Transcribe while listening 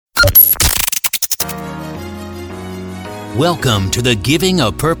Welcome to the Giving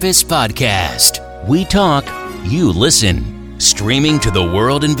a Purpose podcast. We talk, you listen. Streaming to the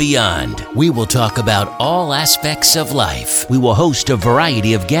world and beyond, we will talk about all aspects of life. We will host a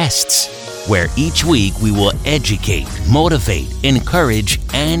variety of guests, where each week we will educate, motivate, encourage,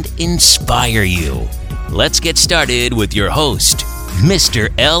 and inspire you. Let's get started with your host,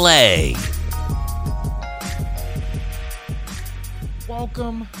 Mr. L.A.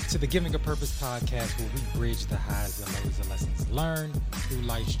 Welcome to the Giving a Purpose podcast, where we bridge the highs and lows of lessons learned through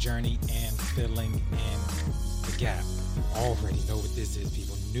life's journey and filling in the gap. Already know what this is,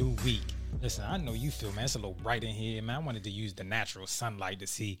 people. New week. Listen, I know you feel, man, it's a little bright in here, man. I wanted to use the natural sunlight to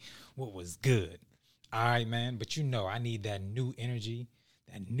see what was good. All right, man. But you know, I need that new energy,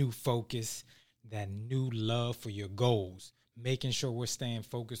 that new focus, that new love for your goals. Making sure we're staying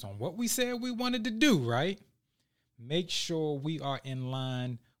focused on what we said we wanted to do, right? Make sure we are in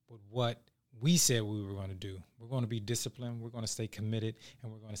line with what we said we were going to do. We're going to be disciplined. We're going to stay committed,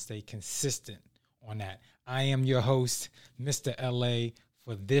 and we're going to stay consistent on that. I am your host, Mr. LA,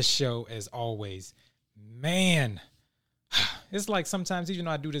 for this show, as always. Man, it's like sometimes, even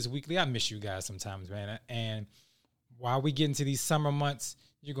though I do this weekly, I miss you guys sometimes, man. And while we get into these summer months,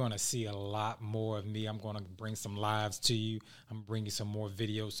 you're going to see a lot more of me. I'm going to bring some lives to you. I'm bringing some more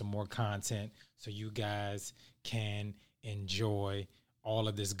videos, some more content, so you guys can enjoy all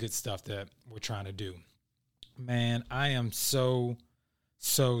of this good stuff that we're trying to do. Man, I am so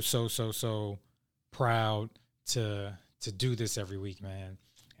proud to do this every week, man.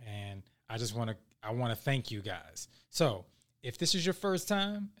 And I want to thank you guys. So if this is your first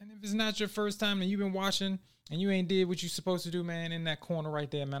time, and if it's not your first time and you've been watching and you ain't did what you're supposed to do, man, in that corner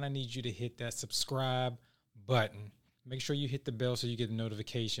right there, man, I need you to hit that subscribe button. Make sure you hit the bell so you get the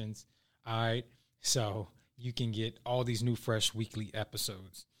notifications. All right. So you can get all these new, fresh weekly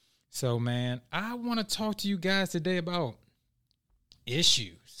episodes. So, man, I want to talk to you guys today about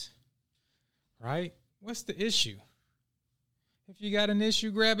issues, right? What's the issue? If you got an issue,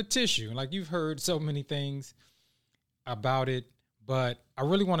 grab a tissue. Like, you've heard so many things about it, but I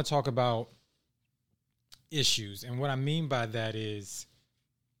really want to talk about issues. And what I mean by that is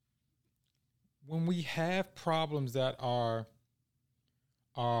when we have problems that are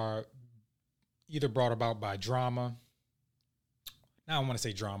either brought about by drama. Now I want to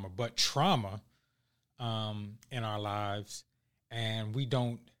say drama, but trauma in our lives, and we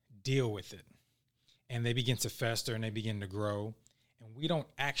don't deal with it. And they begin to fester and they begin to grow, and we don't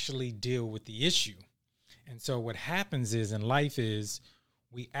actually deal with the issue. And so what happens is in life is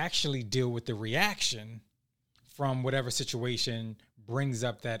we actually deal with the reaction from whatever situation brings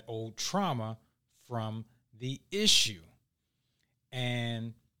up that old trauma from the issue.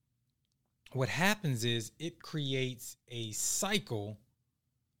 And what happens is it creates a cycle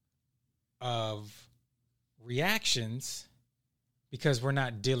of reactions because we're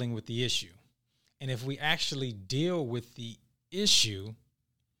not dealing with the issue. And if we actually deal with the issue,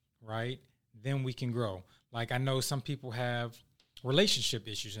 right, then we can grow. Like, I know some people have relationship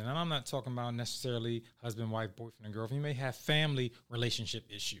issues, and I'm not talking about necessarily husband, wife, boyfriend, and girlfriend. You may have family relationship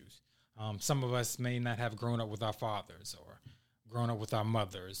issues. Some of us may not have grown up with our fathers or grown up with our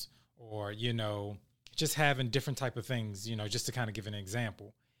mothers, or, you know, just having different type of things, you know, just to kind of give an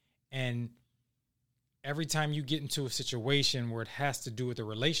example. And every time you get into a situation where it has to do with a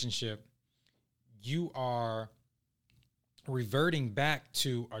relationship, you are reverting back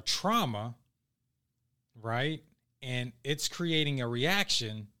to a trauma, right? And it's creating a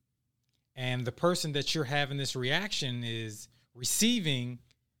reaction. And the person that you're having this reaction is receiving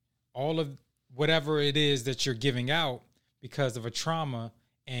all of whatever it is that you're giving out because of a trauma,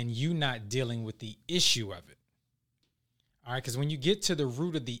 and you not dealing with the issue of it. All right, because when you get to the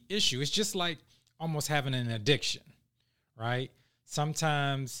root of the issue, it's just like almost having an addiction, right?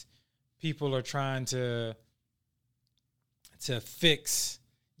 Sometimes people are trying to fix,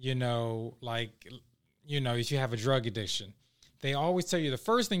 you know, like, you know, if you have a drug addiction, they always tell you the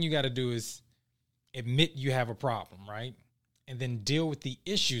first thing you got to do is admit you have a problem, right? And then deal with the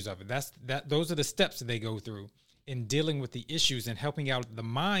issues of it. Those are the steps that they go through in dealing with the issues and helping out the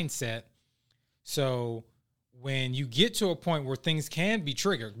mindset. So when you get to a point where things can be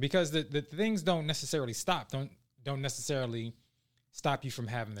triggered, because the things don't necessarily stop, don't necessarily stop you from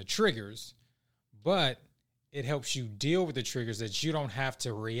having the triggers, but it helps you deal with the triggers that you don't have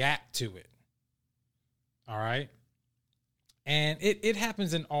to react to it. All right. And it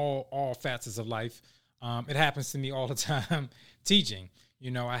happens in all facets of life. It happens to me all the time teaching.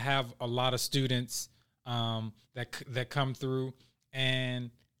 You know, I have a lot of students that come through, and,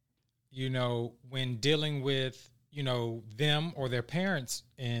 you know, when dealing with, you know, them or their parents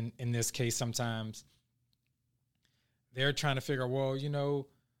in this case, sometimes they're trying to figure out, well,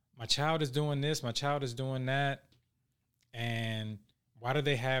 my child is doing this, my child is doing that, and why do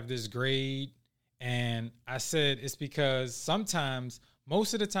they have this grade? And I said, it's because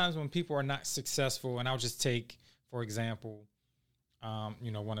most of the times when people are not successful, and I'll just take, for example,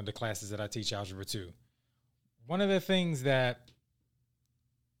 one of the classes that I teach, Algebra 2. One of the things that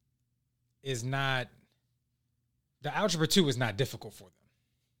the Algebra 2 is not difficult for them.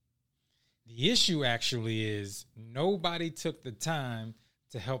 The issue actually is nobody took the time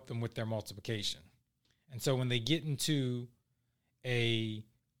to help them with their multiplication. And so when they get into a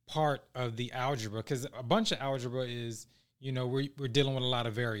part of the algebra, because a bunch of algebra is, we're dealing with a lot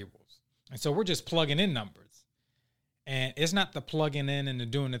of variables. And so we're just plugging in numbers. And it's not the plugging in and the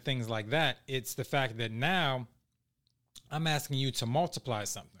doing the things like that. It's the fact that now I'm asking you to multiply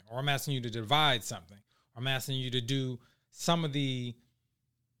something, or I'm asking you to divide something, or I'm asking you to do some of the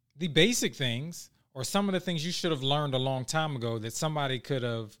basic things, or some of the things you should have learned a long time ago that somebody could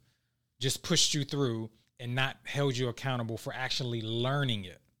have just pushed you through and not held you accountable for actually learning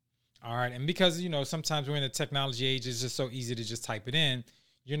it. All right. And because, sometimes we're in the technology age, it's just so easy to just type it in.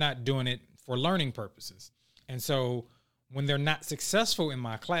 You're not doing it for learning purposes. And so when they're not successful in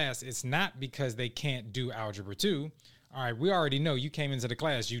my class, it's not because they can't do Algebra 2. All right. We already know you came into the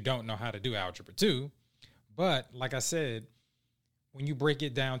class, you don't know how to do Algebra 2. But like I said, when you break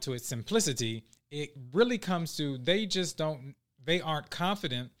it down to its simplicity, it really comes to they aren't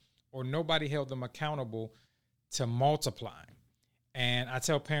confident, or nobody held them accountable to multiplying. And I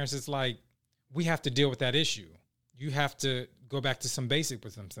tell parents, it's like, we have to deal with that issue. You have to go back to some basic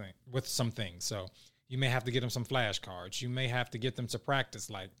with some things. So you may have to get them some flashcards. You may have to get them to practice.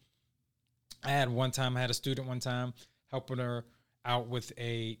 Like I had a student one time helping her out with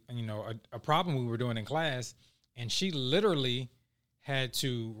a problem we were doing in class. And she literally had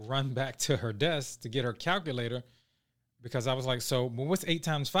to run back to her desk to get her calculator, because I was like, so what's 8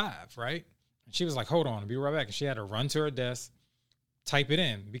 times 5, right? And she was like, hold on, I'll be right back. And she had to run to her desk, type it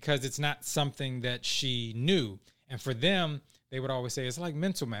in, because it's not something that she knew. And for them, they would always say, it's like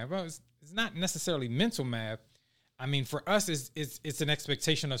mental math. Well, it's not necessarily mental math. I mean, for us, it's an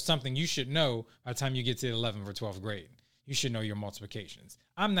expectation of something you should know by the time you get to the 11th or 12th grade. You should know your multiplications.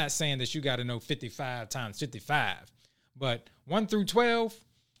 I'm not saying that you got to know 55 times 55, but 1 through 12,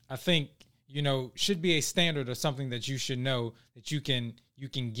 I think, should be a standard or something that you should know that you can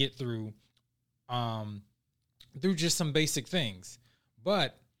get through just some basic things.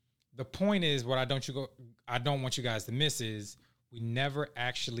 But the point is, what I don't want you guys to miss is we never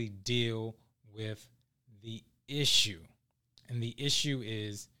actually deal with the issue. And the issue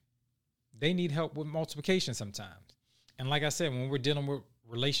is they need help with multiplication sometimes. And like I said, when we're dealing with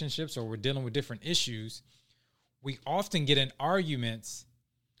relationships or we're dealing with different issues, we often get in arguments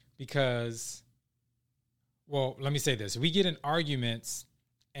because, well, let me say this. We get in arguments,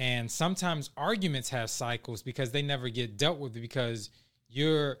 and sometimes arguments have cycles because they never get dealt with, because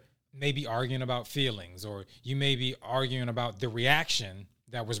you're maybe arguing about feelings, or you may be arguing about the reaction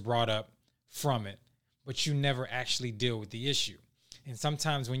that was brought up from it, but you never actually deal with the issue. And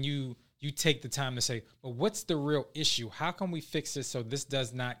sometimes when you take the time to say, well, what's the real issue? How can we fix this so this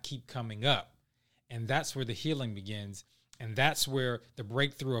does not keep coming up? And that's where the healing begins. And that's where the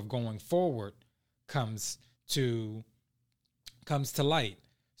breakthrough of going forward comes to light.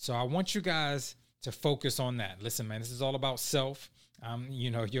 So I want you guys to focus on that. Listen, man, this is all about self.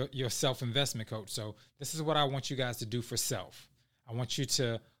 Your self-investment coach. So this is what I want you guys to do for self. I want you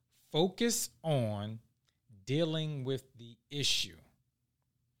to focus on dealing with the issue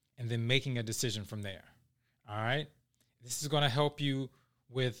and then making a decision from there. All right. This is going to help you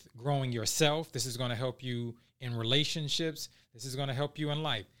with growing yourself. This is going to help you in relationships. This is going to help you in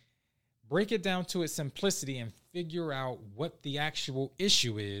life. Break it down to its simplicity and figure out what the actual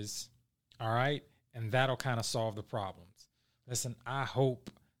issue is. All right. And that'll kind of solve the problems. Listen, I hope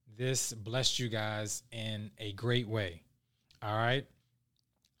this blessed you guys in a great way. All right.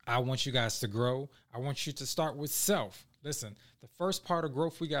 I want you guys to grow. I want you to start with self. Listen, the first part of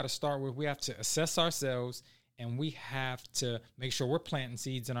growth we got to start with, we have to assess ourselves, and we have to make sure we're planting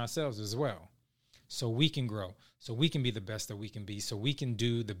seeds in ourselves as well, so we can grow, so we can be the best that we can be, so we can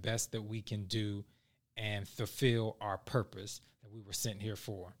do the best that we can do and fulfill our purpose that we were sent here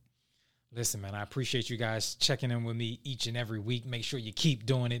for. Listen, man, I appreciate you guys checking in with me each and every week. Make sure you keep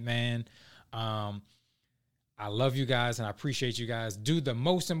doing it, man. I love you guys, and I appreciate you guys. Do the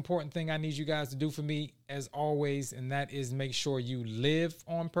most important thing I need you guys to do for me, as always, and that is make sure you live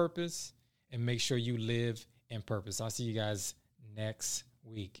on purpose and make sure you live in purpose. I'll see you guys next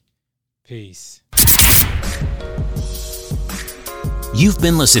week. Peace. You've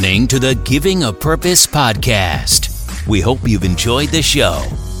been listening to the Giving a Purpose podcast. We hope you've enjoyed the show.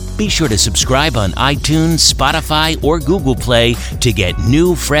 Be sure to subscribe on iTunes, Spotify, or Google Play to get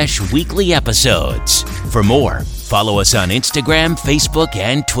new, fresh weekly episodes. For more, follow us on Instagram, Facebook,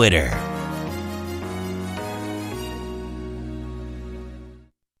 and Twitter.